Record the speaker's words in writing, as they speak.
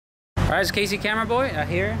Alright, it's Casey Camera Boy out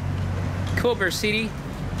here, Culver City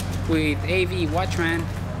with AV Watchman.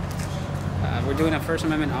 We're doing a First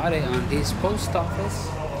Amendment audit on this post office.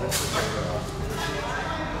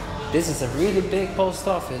 This is a really big post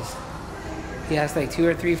office. He has like 2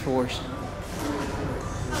 or 3 floors.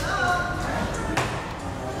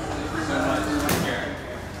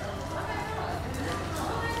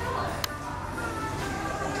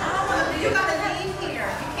 You gotta leave here.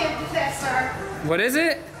 You can't do that, sir. What is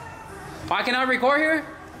it? I cannot record here?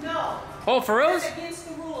 No. Oh, for real? That's against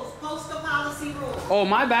the rules. Postal policy rules. Oh,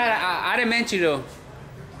 my bad. I didn't meant you to.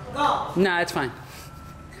 Go. Nah, it's fine.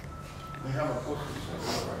 We have a book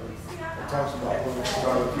that talks about when we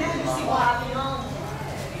started. Now you see why I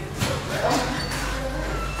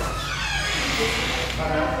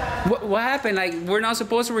belong. What happened? Like, we're not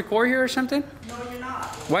supposed to record here or something? No, you're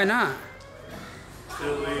not. Why not?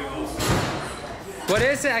 Illegal. What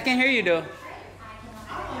is it? I can't hear you, though.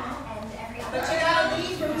 But you gotta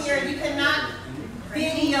leave from here. You cannot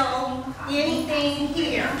video anything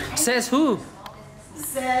here. Says who?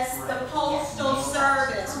 Says the Postal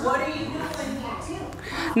Service. What are you doing here?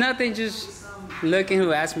 Nothing, just looking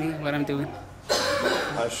who asked me what I'm doing.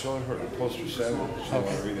 I showed her the poster 7. She didn't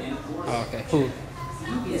want to read it. Oh, okay. Who?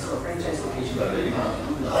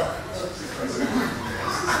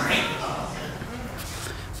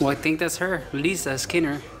 Well, I think that's her, Lisa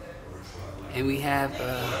Skinner. And we have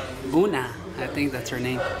Una. I think that's her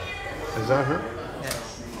name. Is that her?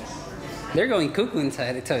 They're going cuckoo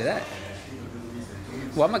inside, I tell you that.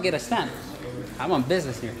 Well, I'm gonna get a stamp. I'm on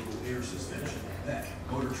business here.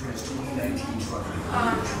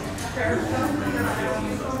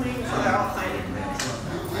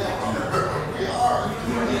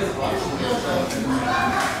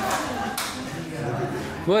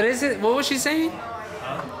 What is it? What was she saying?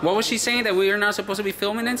 What was she saying, that we are not supposed to be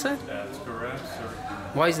filming inside? That's correct, sir.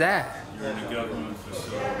 Why is that? You're in a government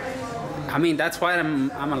facility. I mean, that's why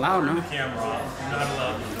I'm allowed, no? Camera off. You're not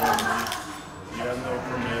allowed to film. You have no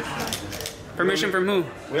permission. Permission from who?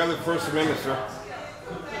 We have the First Amendment, sir.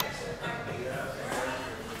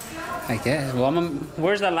 I guess. Well,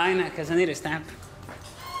 where's the line at? Because I need a stamp.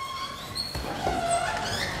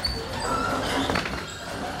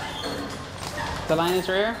 The line is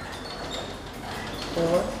right here?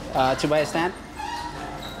 To buy a stamp?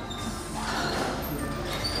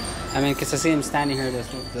 I mean, because I see him standing here,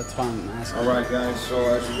 that's why I'm asking. All right, guys. So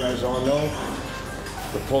as you guys all know,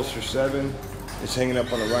 the poster 7 is hanging up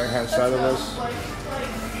on the right-hand side of us,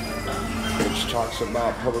 which talks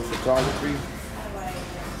about public photography.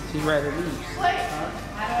 She's ready to leave.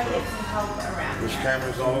 There's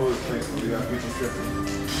cameras all over the place. We got people tripping.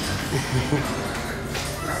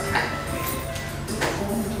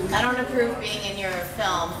 I don't approve being in your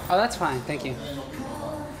film. Oh, that's fine. Thank you.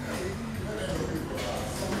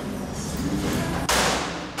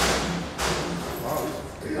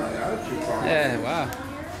 Yeah, wow.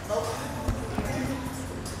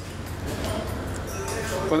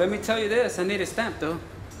 Well, let me tell you this. I need a stamp, though.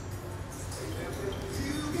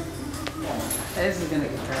 This is gonna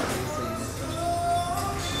get crazy.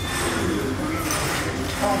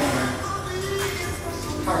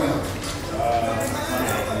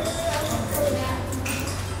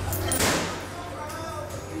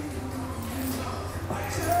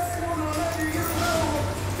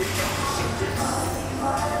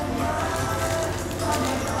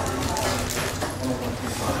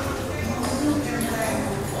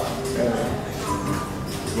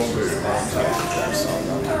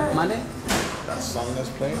 Monday? That song that's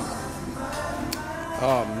playing?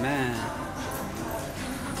 Oh man,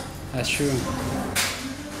 that's true.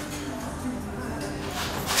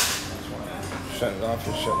 Shut it off,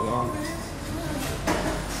 just shut it on.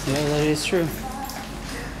 Yeah, that is true.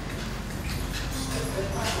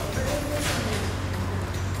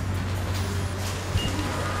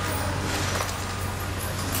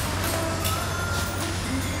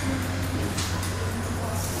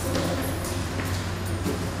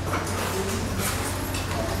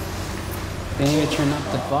 They didn't even turn up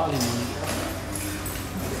the volume on it.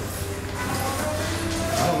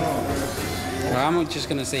 Well, I'm just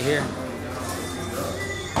gonna say here.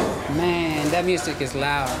 Man, that music is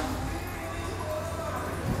loud.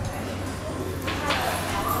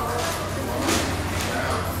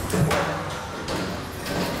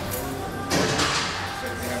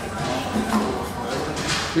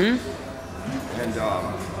 And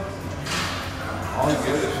all you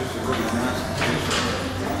get is just a really nasty patient.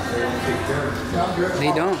 They don't take care of it.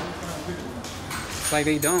 They don't. It's like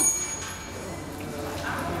they don't.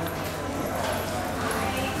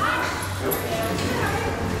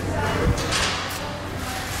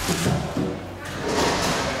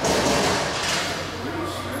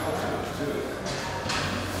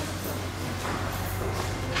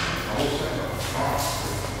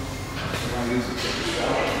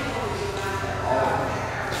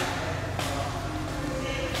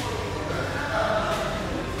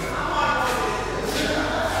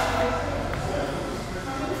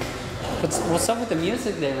 What's up with the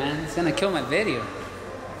music there, man? It's gonna kill my video.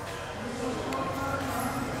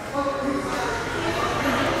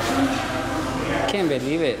 Can't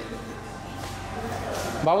believe it.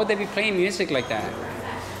 Why would they be playing music like that?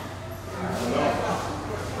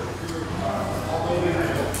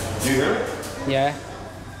 Do you hear it? Yeah.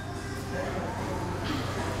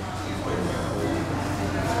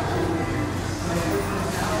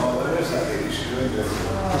 Oh, there is that lady. She's right there.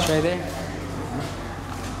 It's right there.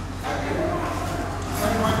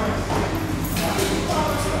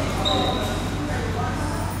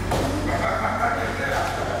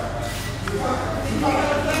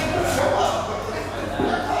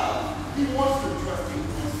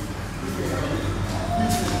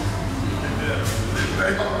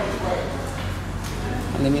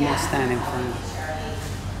 Let me not stand in front.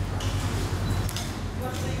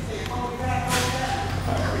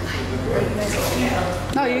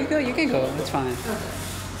 No, you go. You can go. It's fine.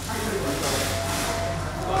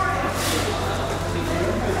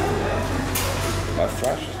 My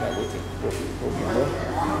flash is not working.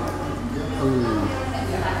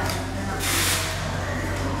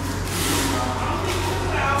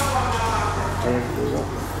 Turn it goes up.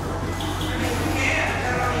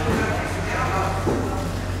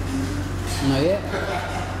 Not yet.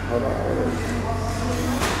 Hold on.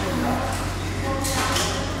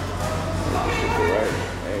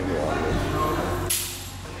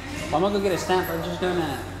 I'm gonna go get a stamp. I'm just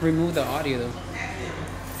gonna remove the audio though.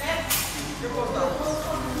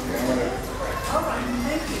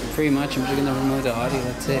 Pretty much, I'm just gonna remove the audio.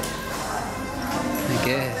 That's it. I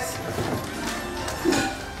guess.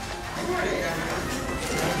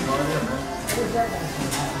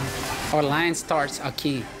 Our line starts a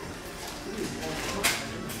key.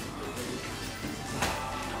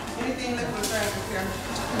 Anything that was here.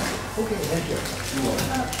 Okay, thank you.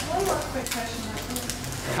 One more quick question.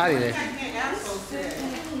 Howdy there.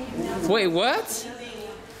 Wait, what?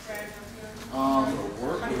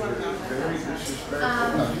 Work was very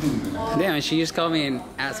disrespectful. Damn, she just called me an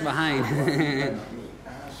ass behind.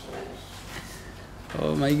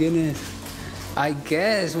 Oh my goodness. I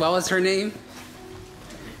guess. What was her name?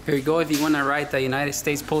 Here we go. If you want to write the United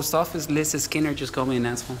States Post Office, Lisa Skinner just called me an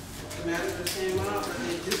asshole.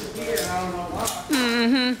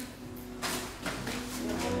 Mm-hmm.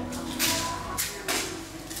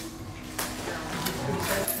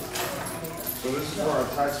 So this is where our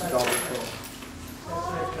tax dollars go.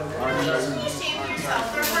 You shame yourself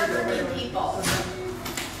for working with people.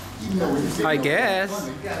 I guess.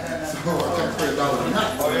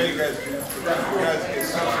 Oh yeah, you guys get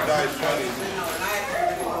subsidized funding.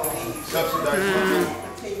 Subsidized funding.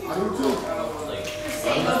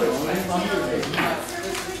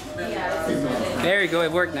 There you go.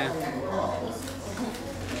 It worked now.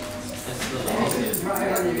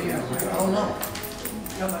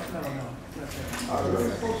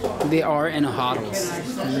 They are in a huddle,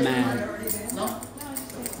 man.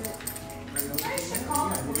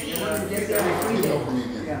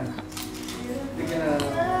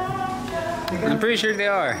 I'm pretty sure they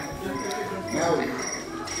are.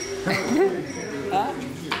 Huh?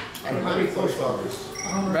 Post office.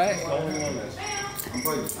 Right? I'm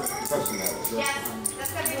probably discussing that. Yes,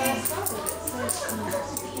 that's gonna be nice.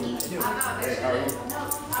 Hey, how are you?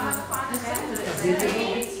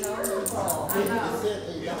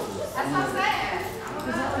 That's not sad.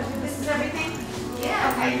 This is everything?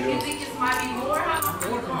 Yeah, okay. You think it might be more, huh?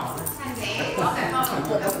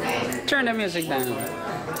 Okay. Turn the music down.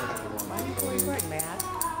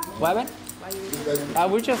 What happened?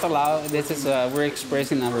 We're just allowed, we're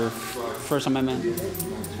expressing our First Amendment,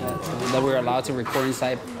 that we're allowed to record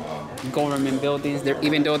inside government buildings,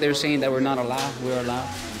 even though they're saying that we're not allowed, we're allowed.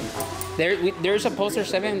 There's a poster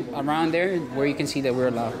 7 around there where you can see that we're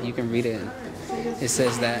allowed. You can read it. It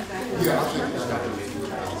says that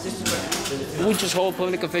we just hold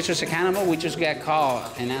public officials accountable. We just got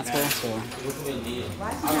caught and that's all. So.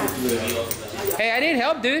 Hey, I need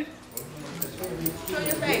help, dude. Show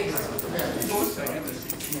your face.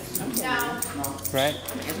 No. Right?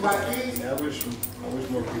 I wish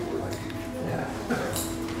more people were like you.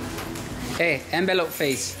 Hey, envelope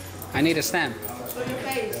face. I need a stamp. Show your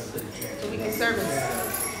face so we can service.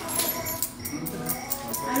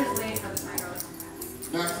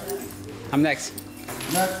 I'm next.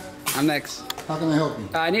 Next, I'm next. how can I help you?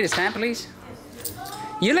 I need a stamp, please.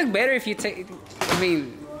 You look better if you take. I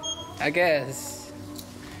mean, I guess.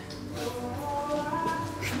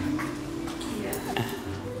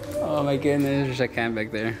 Oh my goodness, there's a can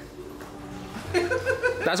back there.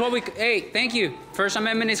 That's what we. Hey, thank you. First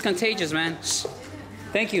Amendment is contagious, man.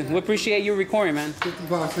 Thank you. We appreciate you recording, man.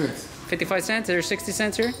 55 cents. 55 cents. There's 60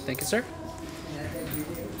 cents here. Thank you, sir.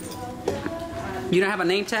 You don't have a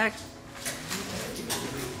name tag?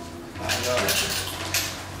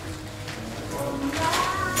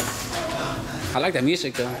 I like that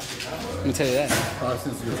music though. Let me tell you that. 5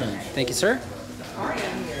 cents of your change. Thank you, sir.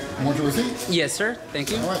 You want your receipt? Yes, sir.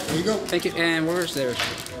 Thank you. All right, here you go. Thank you. And where's theirs?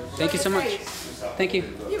 Thank you so much. Thank you.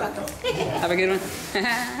 You're welcome. Have a good one.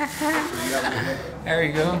 There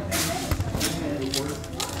you go.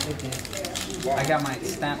 I got my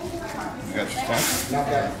stamp. You got your stamp? Not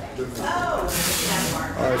bad.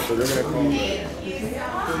 Alright, so they're gonna call.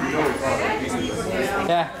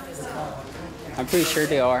 Yeah. I'm pretty sure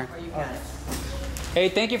they are. Hey,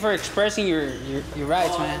 thank you for expressing your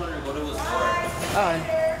rights, man. Oh,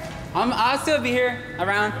 I'll still be here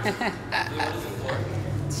around.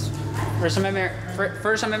 First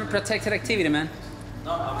Amendment protected activity, man.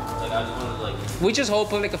 No, I just wanted to We just hold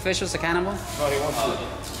public officials accountable. No, he wants to. You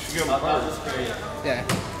should give him a card. Yeah.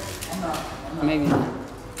 Maybe not.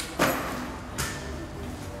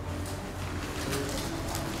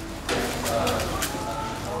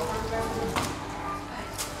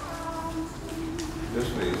 This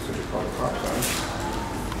lady said to call the cops on us.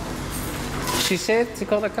 She said to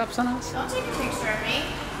call the cops on us? Don't take a picture of me.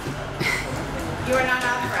 You are not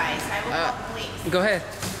authorized. I will call the police. Go ahead.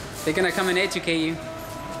 They're gonna come and educate you.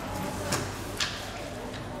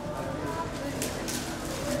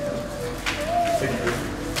 Don't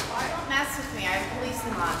mess with me. I have police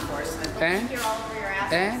and law enforcement. They'll And? be here all over your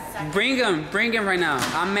ass. in a And second. bring them right now.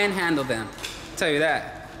 I'll manhandle them. Tell you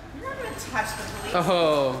that. You're not gonna touch the police.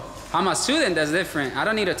 Oh, I'm a student. That's different. I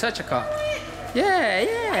don't need to touch a cop. Yeah,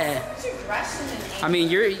 yeah. What you rushing and I mean,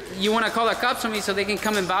 you want to call the cops on me so they can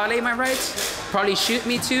come and violate my rights? Probably shoot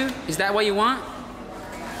me too? Is that what you want?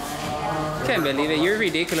 Can't believe it. You're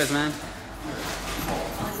ridiculous, man.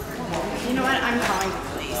 You know what? I'm calling the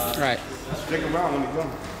police. Right. Stick around when you come.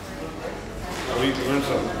 So you can learn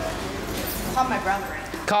something. Call my brother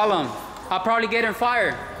in. Call him. I'll probably get him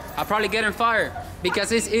fired.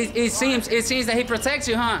 Because it seems that he protects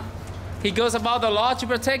you, huh? He goes about the law to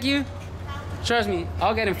protect you. Trust me,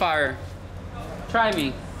 I'll get him fired. Try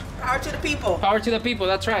me. Power to the people. Power to the people.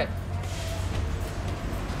 That's right.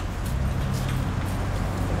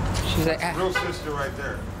 She's like, ah. Real sister right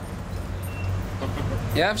there.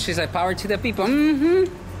 Yep. She's like, power to the people. Mm-hmm.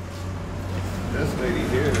 This lady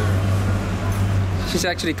here. She's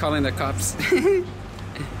actually calling the cops.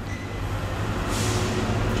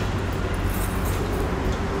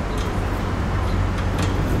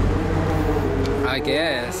 I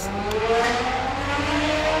guess.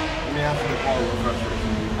 Let me ask you to call the professor.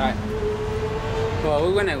 Alright. Well,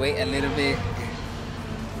 we're gonna wait a little bit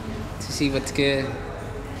to see what's good.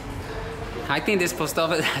 I think this post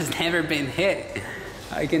office has never been hit.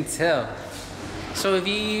 I can tell. So if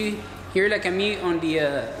you hear like a mute on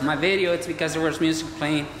the my video, it's because there was music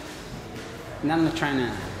playing. And I'm not trying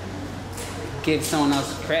to give someone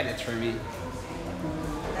else credit for me.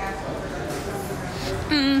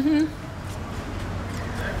 Mm-hmm.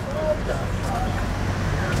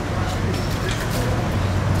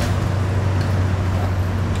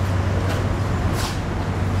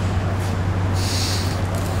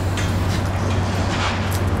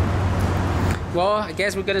 Well, I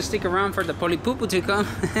guess we're gonna stick around for the Polipupu to come.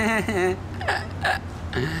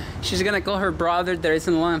 She's gonna call her brother that is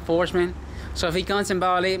in law enforcement. So if he comes and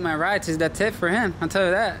violates my rights, is that tip for him? I'll tell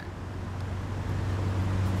you that.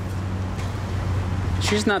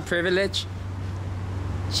 She's not privileged.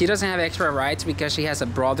 She doesn't have extra rights because she has a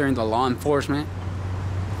brother in the law enforcement.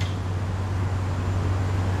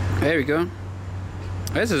 There we go.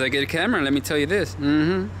 This is a good camera, let me tell you this.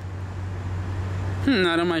 Mm-hmm.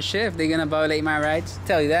 Not on my shift. They're gonna violate my rights.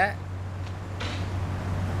 Tell you that.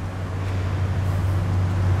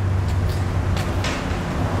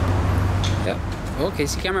 Yep. Okay,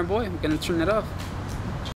 see camera boy. We're gonna turn it off.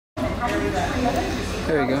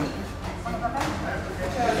 There we go.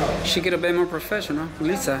 She could have been more professional.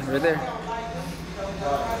 Lisa, right there.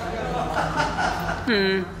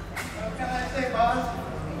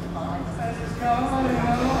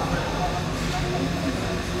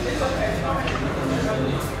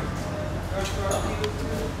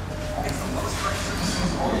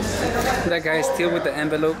 That guy's still with the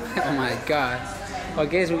envelope. Oh my god. Well, I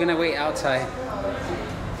guess we're gonna wait outside.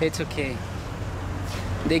 It's okay.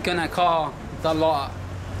 They're gonna call the law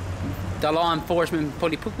enforcement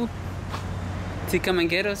Polipupu to come and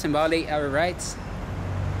get us and violate our rights.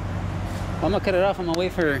 I'm gonna cut it off. I'm gonna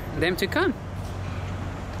wait for them to come.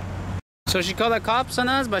 So she called the cops on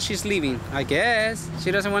us, but she's leaving. I guess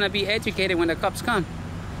she doesn't want to be educated when the cops come.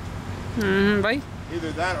 Right?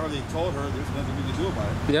 Either that or they told her there's nothing we can do about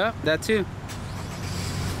it. Yeah, that too.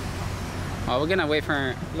 Oh, we're gonna wait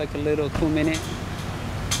for like a little 2 minute.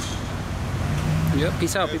 Yep,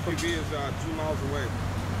 peace out, people. SGV is 2 miles away.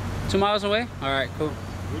 2 miles away? All right, cool.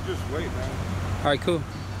 We'll just wait, man. All right, cool.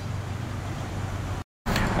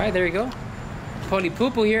 All right, there you go. Poli Poo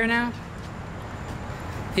here now.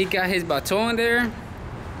 He got his baton there.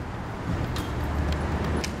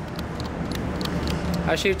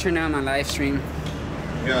 I should turn on my live stream.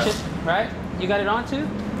 Yeah. Right? You got it on too?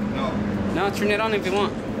 No. No, turn it on if you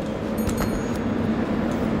want.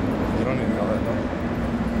 You don't need all that, no?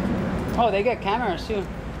 Oh, they got cameras too.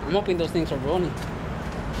 I'm hoping those things are rolling.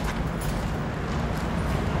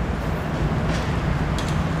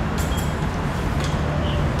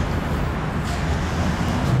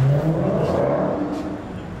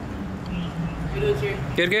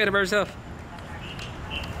 Good, good. How about yourself?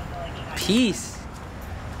 Peace.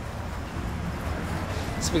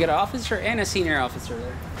 So we got an officer and a senior officer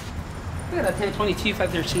there. We got a 1022,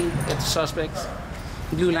 513. Got the suspects.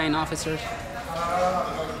 Blue line officers.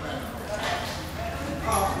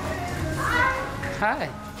 Hi.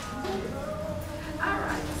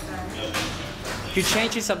 Your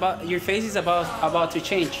change is about. Your face is about to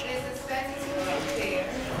change.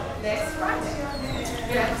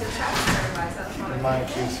 My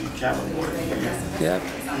QC camera board. Yep.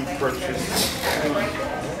 He purchased.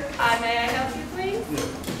 May I help you, please?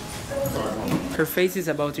 Her face is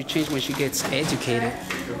about to change when she gets educated.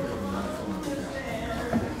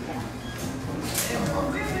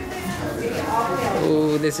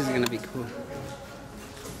 Oh, this is gonna be cool.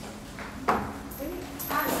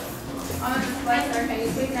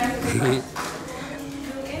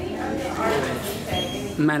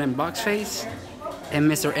 Madam Box Face and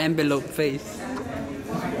Mr. Envelope Face.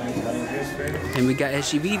 And we got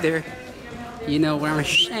SGV there. You know what I'm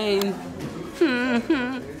saying?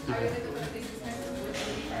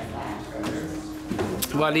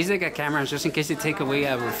 Well, at least they got cameras just in case they take away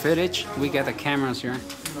our footage. We got the cameras here.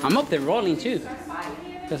 I'm up there rolling too.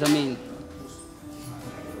 Because I mean,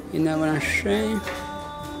 you know what I'm saying?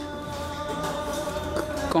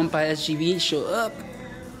 Compa SGV show up.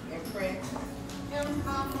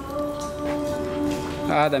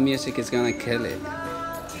 Ah, the music is gonna kill it.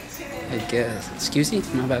 I guess. Excuse me?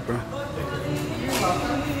 My bad, bro.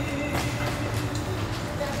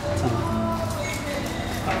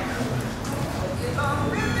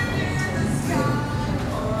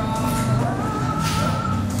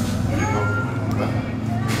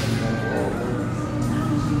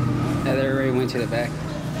 Yeah, they already went to the back.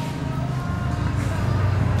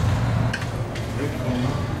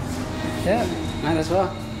 Yeah, might as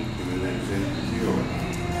well.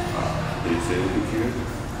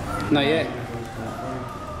 Not yet.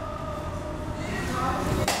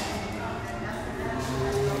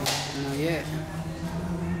 Not yet.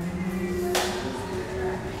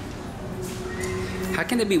 How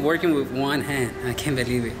can they be working with one hand? I can't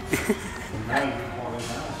believe it.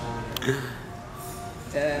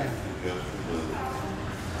 Yeah.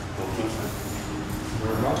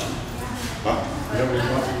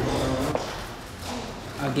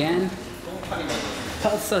 Again.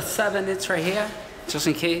 Pulse 7, it's right here, just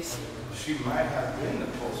in case. She might have been the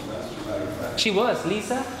postmaster. She was,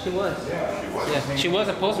 Lisa? She was. Yeah, she was. Yeah, she was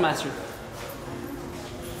a postmaster.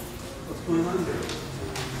 What's going on?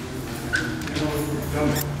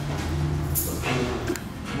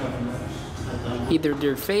 Either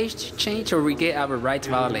their face change or we get our rights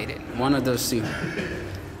violated. One of those two.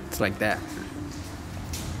 It's like that.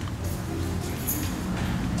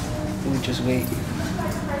 We just wait.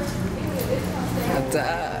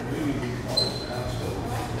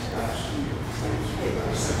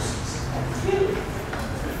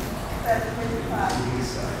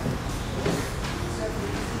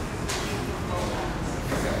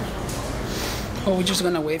 Oh, we're just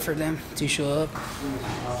gonna wait for them to show up,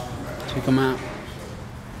 to come out.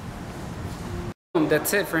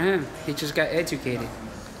 That's it for him. He just got educated.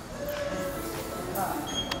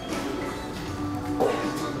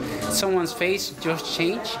 Someone's face just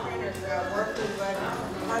changed.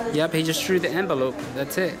 Yep, he just threw the envelope.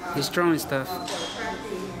 That's it. He's throwing stuff.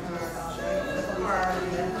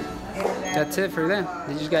 That's it for them.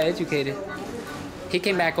 They just got educated. He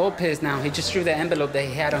came back all pissed now. He just threw the envelope that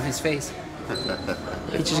he had on his face.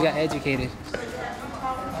 He just got educated.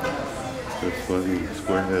 That's funny.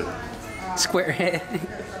 Squarehead. Squarehead.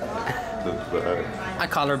 That's bad. I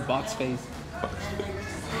call her box face.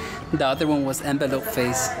 The other one was envelope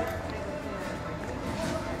face.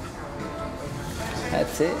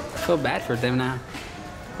 That's it. I feel bad for them now.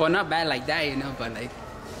 Well, not bad like that, you know, but like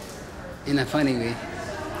in a funny way.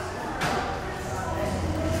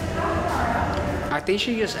 I think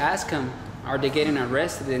she just asked him, are they getting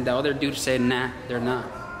arrested? And the other dude said, nah, they're not.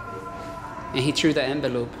 And he threw the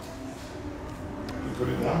envelope. put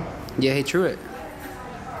it down? Yeah, he threw it.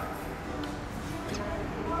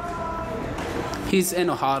 He's in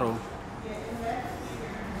a huddle.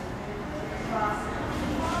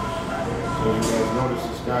 So you guys notice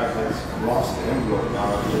this guy has lost the envelope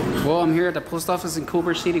now. Well, I'm here at the post office in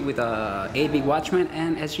Culver City with AB Watchmen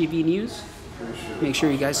and SGV News. Make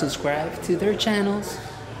sure you guys subscribe to their channels.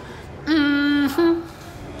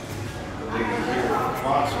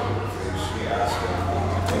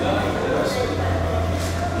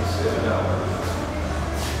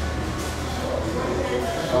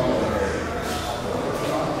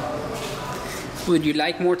 Would you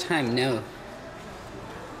like more time? No.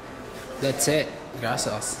 That's it.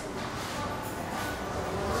 Gracias.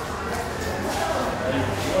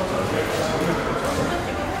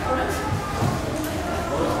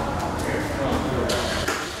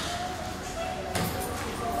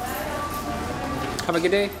 Have a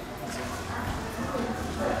good day.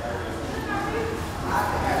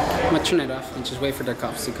 I'm gonna turn it off and just wait for the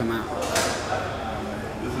cops to come out.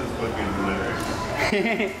 This is fucking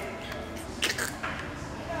hilarious.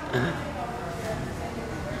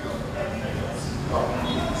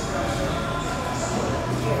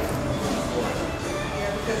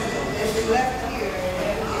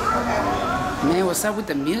 Man, what's up with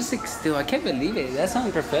the music still? I can't believe it. That's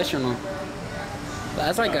unprofessional.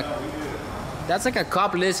 That's like a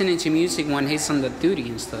cop listening to music when he's on the duty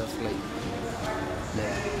and stuff. Like,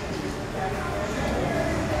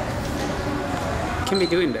 can't be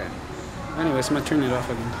doing that. Anyways, I'm gonna turn it off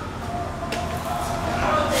again.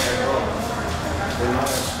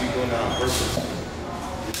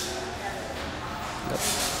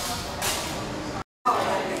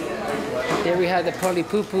 There we have the poly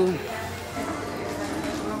poo poo.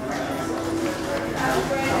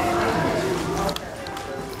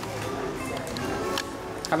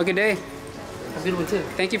 Have a good day. Have a good one too.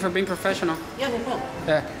 Thank you for being professional. Yeah, no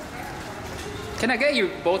problem. Can I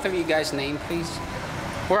get both of you guys' name, please?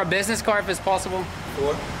 Or a business card if it's possible.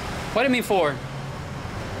 For? What do you mean for?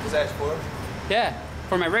 Is that for? Yeah,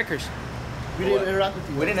 for my records. We didn't interact with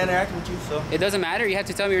you. We didn't interact with you, so. It doesn't matter. You have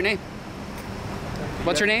to tell me your name.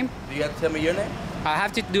 What's your name? Do you have to tell me your name? I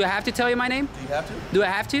have to. Do I have to tell you my name? Do you have to? Do I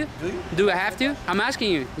have to? Do you? Do I have to? I'm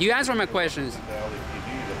asking you. You answer my questions. The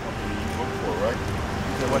LAPD, the company you work for, right?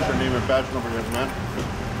 So what's your name and badge number, young man?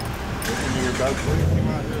 What's your name and badge number?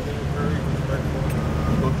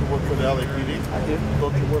 Don't you work for the LAPD? I do.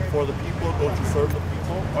 Don't you work for the people? Don't you serve the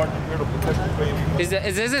people? Aren't you here to protect the baby?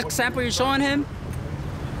 Is this an example you're showing him?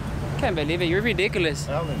 Can't believe it. You're ridiculous.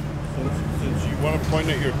 Alan, since you want to point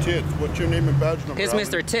at your tits, what's your name and badge number? He's Alan?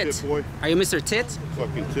 Mr. Tits. Tit boy. Are you Mr. Tits?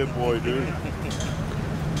 Fucking tit boy, dude.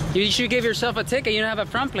 You should give yourself a ticket. You don't have a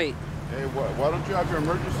front plate. Hey, why don't you have your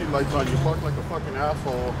emergency lights on? You park like a fucking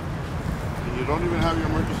asshole, and you don't even have your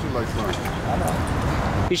emergency lights on.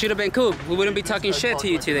 You should have been cool. We wouldn't be talking shit to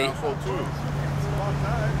you today.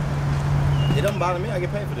 It doesn't bother me. I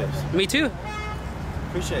get paid for this. Me too.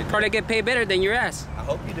 Appreciate it. Probably get paid better than your ass. I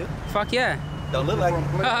hope you do. Fuck yeah. Don't look like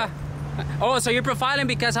it. Oh, so you're profiling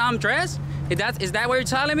because how I'm dressed? Is that what you're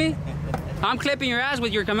telling me? I'm clipping your ass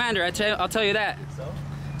with your commander. I'll tell you that.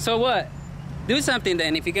 So what? Do something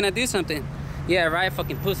then, if you're gonna do something. Yeah, right,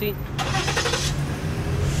 fucking pussy.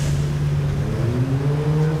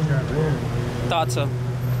 Thought so.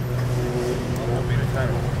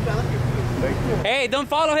 Hey, don't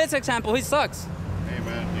follow his example. He sucks. Hey,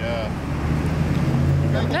 man, yeah.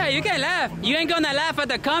 Yeah, you can laugh. You ain't gonna laugh at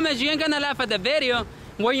the comments. You ain't gonna laugh at the video.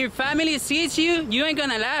 When your family sees you, you ain't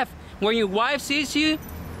gonna laugh. When your wife sees you,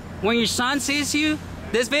 when your son sees you,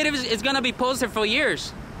 this video is gonna be posted for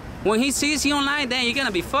years. When he sees you online, then you're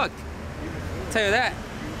gonna be fucked. Tell you that.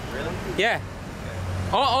 Really? Yeah.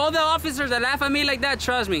 All the officers that laugh at me like that,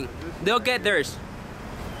 trust me, they'll get theirs.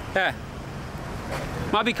 Yeah.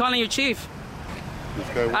 Might be calling your chief.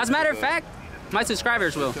 As a matter of fact, my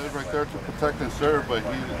subscribers will. He says right there to protect and serve, but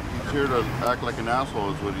he's here to act like an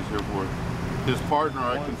asshole is what he's here for. His partner,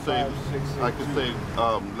 I can say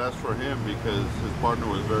less for him because his partner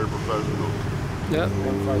was very professional. Yep.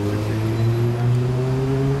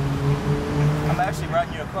 I'm actually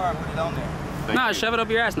writing you a card. Put it on there. No, shove it up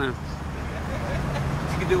your ass now.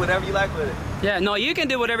 You can do whatever you like with it. Yeah, no, you can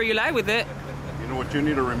do whatever you like with it. You know what you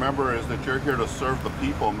need to remember is that you're here to serve the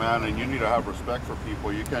people, man, and you need to have respect for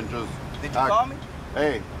people. You can't just Did you call me?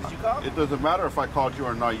 Hey, Did you call me? It doesn't matter if I called you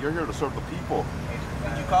or not. You're here to serve the people.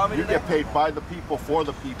 Did you call me You today? get paid by the people for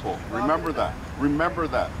the people. Remember that. Remember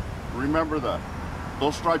that. Remember that.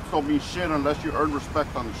 Those stripes don't mean shit unless you earn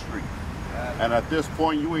respect on the street. And at this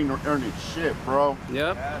point, you ain't earning shit, bro.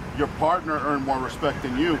 Yep. Your partner earned more respect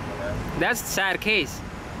than you. That's a sad case.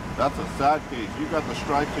 That's a sad case. You got the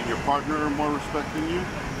stripes and your partner more respect than you?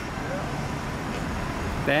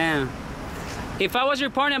 Damn. If I was your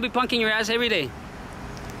partner, I'd be punking your ass every day.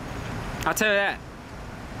 I'll tell you that.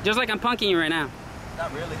 Just like I'm punking you right now.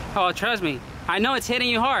 Not really. Oh, trust me. I know it's hitting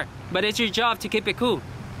you hard, but it's your job to keep it cool.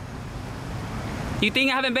 You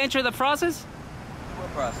think I haven't been through the process?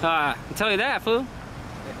 What process? I'll tell you that, fool.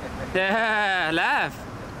 Yeah, laugh.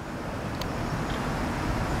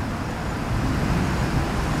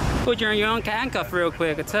 Put you in your own handcuff real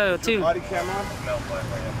quick, I tell you too. Body cam on?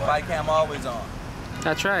 Body cam always on.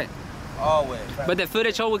 That's right. Always. But the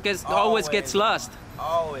footage always gets lost.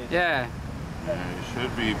 Always. Yeah. Yeah, it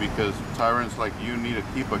should be, because tyrants like you need to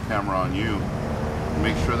keep a camera on you.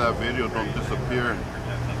 Make sure that video don't disappear.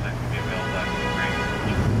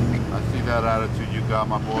 I see that attitude you got,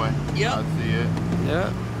 my boy. Yep. I see it.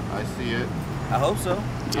 Yeah. I see it. I hope so.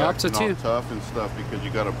 I hope so too. Tough and stuff because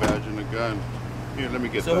you got a badge and a gun. Here, let me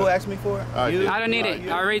get that. So who asked me for it? I did. I don't need it.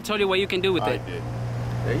 I already told you what you can do with I it. did.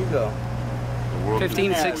 There you go. The world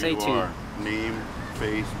 15682. can see who you are. Name,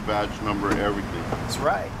 face, badge number, everything. That's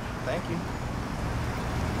right. Thank you.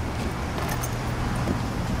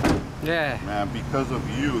 Yeah. Man, because of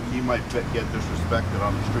you, he might get disrespected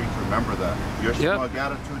on the streets. Remember that. Your smug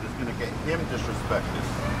attitude is going to get him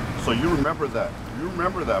disrespected. So you remember that. You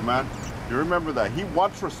remember that, man. You remember that. He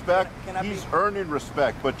wants respect. He's earning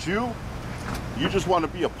respect. But you just want to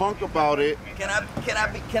be a punk about it. Can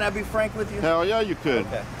I be frank with you? Hell yeah, you could.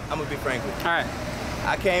 Okay. I'm gonna be frank with you. All right.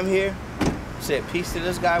 I came here, said peace to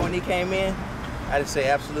this guy when he came in. I didn't say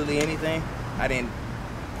absolutely anything. I didn't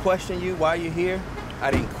question you while you're here. I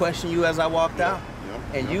didn't question you as I walked out.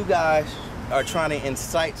 And you guys are trying to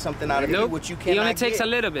incite something out of me, which you cannot get. It only takes a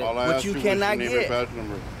little bit. Which you cannot get.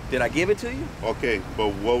 Did I give it to you? Okay, but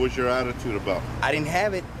what was your attitude about? I didn't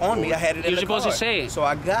have it on me. I had it in the car. You're supposed to say it. So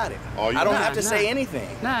I got it. I don't have to say anything.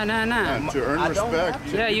 Nah. To earn respect.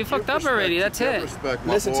 Yeah, you fucked up already. That's it. Respect,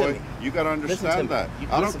 my Listen boy. to me. You gotta understand that.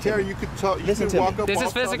 I don't care. You could tell. You Listen can to walk me. up. This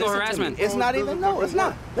is physical harassment. It's not even. No, it's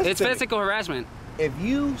not. It's physical harassment. If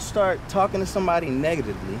you start talking to somebody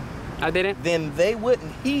negatively, I didn't. Then they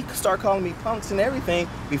wouldn't. He start calling me punks and everything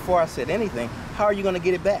before I said anything. How are you gonna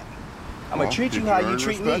get it back? I'm gonna treat you how you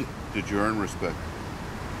treat me. Did you earn respect?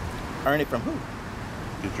 Earn it from who?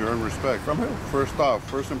 Did you earn respect? From who? First off,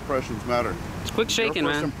 first impressions matter. It's quick shaking,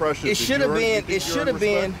 First man. impressions. It should have been. It should have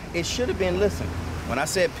been. It should have been. Listen, when I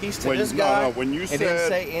said peace to this guy, when you and said, didn't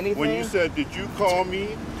say anything. When you said, "Did you call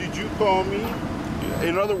me? Did you call me?"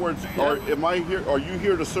 In other words, am I here? Are you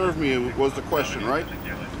here to serve me? Was the question, right?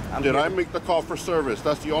 Did I make the call for service?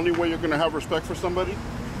 That's the only way you're going to have respect for somebody?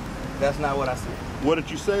 That's not what I said. What did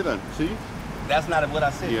you say then? See? That's not what I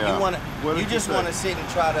said. Yeah. You just want to sit and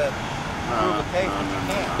try to prove a case, but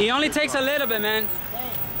you can't. He only takes a little bit, man.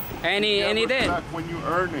 And he did. When you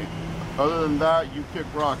earn it. Other than that, you kick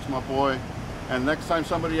rocks, my boy. And next time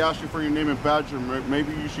somebody asks you for your name and badge,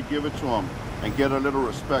 maybe you should give it to them and get a little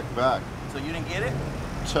respect back. So you didn't get it?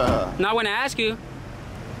 Not when I ask you.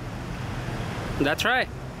 That's right.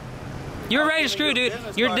 You're ready to screw, dude.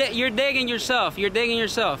 You're digging yourself. You're digging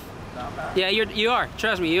yourself. No, I'm not. Yeah, you are.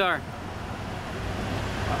 Trust me, you are.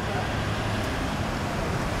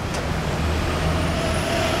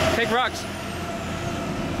 Pick rocks.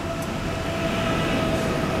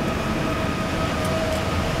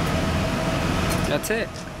 That's it.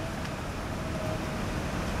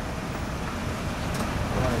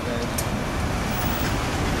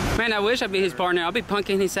 Man, I wish I'd be his partner. I'll be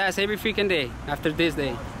punking his ass every freaking day after this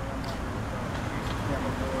day.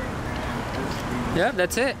 Yep,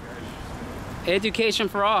 that's it. Education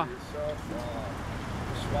for all.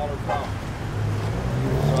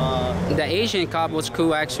 The Asian cop was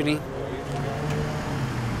cool, actually.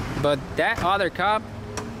 But that other cop,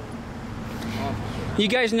 you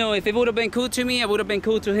guys know, if it would have been cool to me, I would have been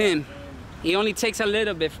cool to him. He only takes a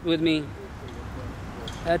little bit with me.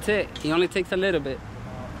 That's it. He only takes a little bit.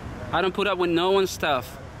 I don't put up with no one's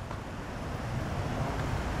stuff.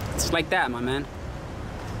 It's like that, my man.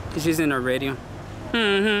 He's using our radio.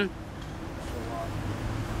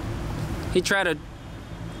 He tried to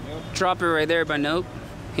drop it right there, but nope.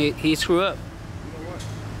 He screwed up. You know what?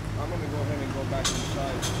 I'm gonna go ahead and go back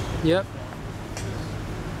inside. Yep.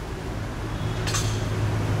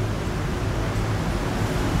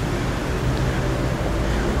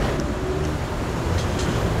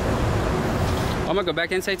 I'm gonna go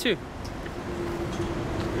back inside too.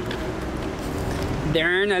 They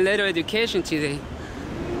earn a little education today.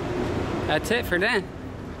 That's it for them.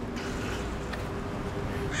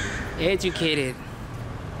 Educated.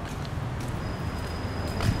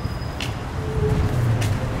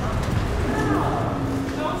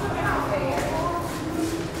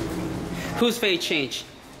 Whose face changed?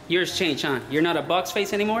 Yours changed, huh? You're not a box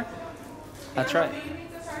face anymore? That's right.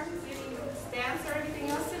 Stamps or anything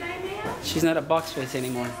else today, ma'am? She's not a box face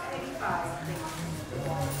anymore.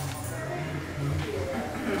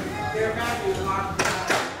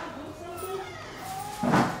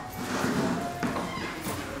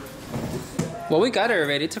 Well, we got her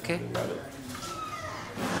already. It's okay.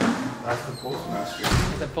 That's the postmaster.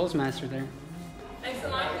 The postmaster there. Thanks a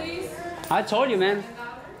lot, please. I told you, man.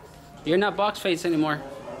 You're not box face anymore.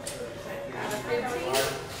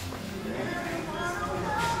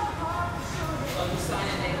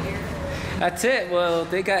 That's it. Well,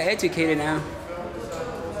 they got educated now.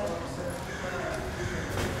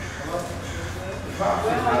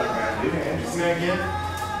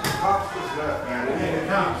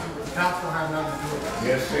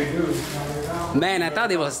 Yes, they do. Man, I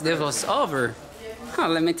thought it was over. Oh,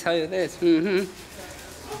 let me tell you this.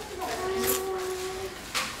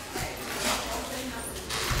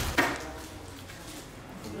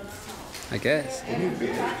 I guess. Please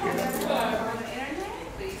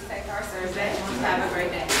take our survey. Have a great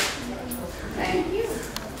day. Thank you.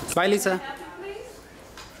 Bye, Lisa.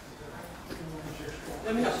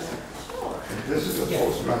 This is the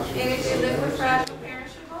postmaster. Anything liquid, fragile,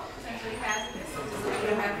 perishable, potentially hazardous, so just make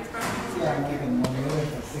it happy from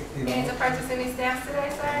Need to purchase any stamps today,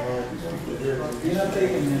 sir? You're not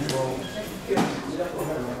taking it.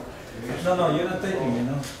 No, you're not taking it,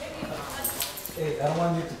 no. Hey, I don't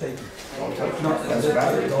want you to take it.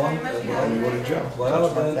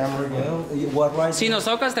 Si nos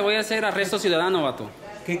tocas, te voy a hacer arresto ciudadano, vato.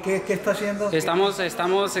 ¿Qué está haciendo? Estamos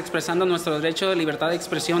expresando nuestro derecho de libertad de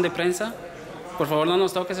expresión de prensa. Por favor, no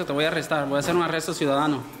nos toques o te voy a arrestar. Voy a hacer un arresto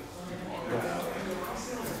ciudadano.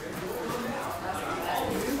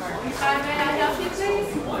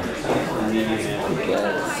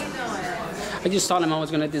 I just told him I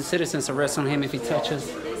was going to do citizen's arrest on him if he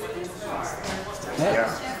touches.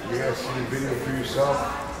 Yeah, you guys see the video for yourself.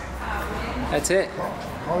 That's it. How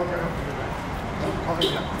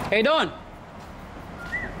you doing?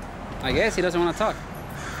 I guess he doesn't want to talk.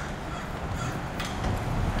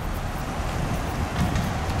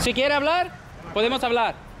 Si quiere hablar, podemos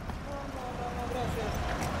hablar.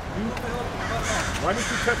 Why did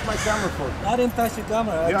you touch my camera for? I didn't touch the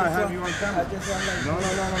camera. Yeah, I have you on camera. No, I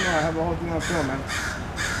have the whole thing on film, man.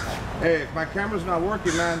 Hey, if my camera's not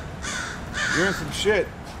working, man, you're in some shit.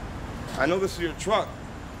 I know this is your truck.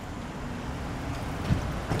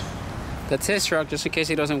 That's his truck, just in case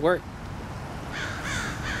he doesn't work.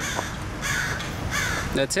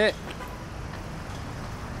 That's it.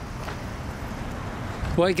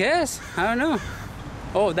 Well, I guess. I don't know.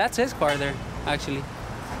 Oh, that's his car there, actually.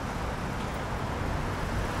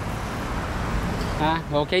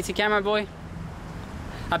 Well, Casey camera boy.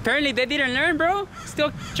 Apparently they didn't learn, bro.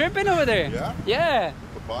 Still tripping over there. Yeah? Yeah.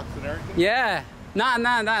 The box and everything? Yeah.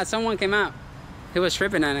 Nah. Someone came out. He was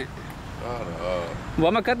tripping on it. Well,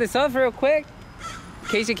 I'm gonna cut this off real quick.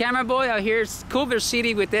 Casey camera boy out here, Culver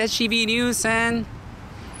City with the SGV News and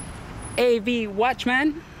AV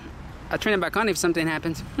Watchman. I'll turn it back on if something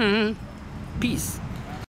happens. Peace.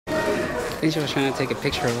 I think she was trying to take a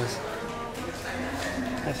picture of us.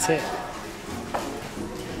 That's it.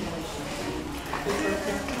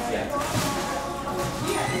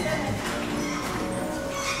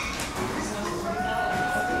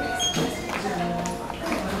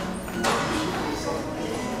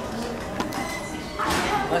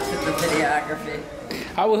 What's with the videography?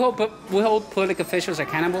 We hold public officials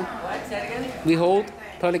accountable. What? Say it again? We hold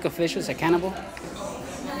public officials accountable.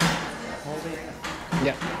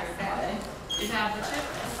 Yeah.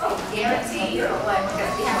 Guaranteed or what?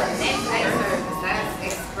 Because we have a next day service, that's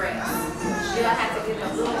express. You don't have to get a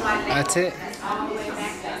little white label. That's it. That's all the way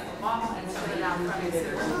back to the mall and put it out front and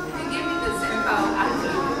center. If you give me the zip code, I'll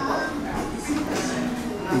give you the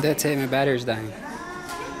quote. That's it. My battery's dying.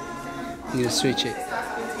 Need to switch it.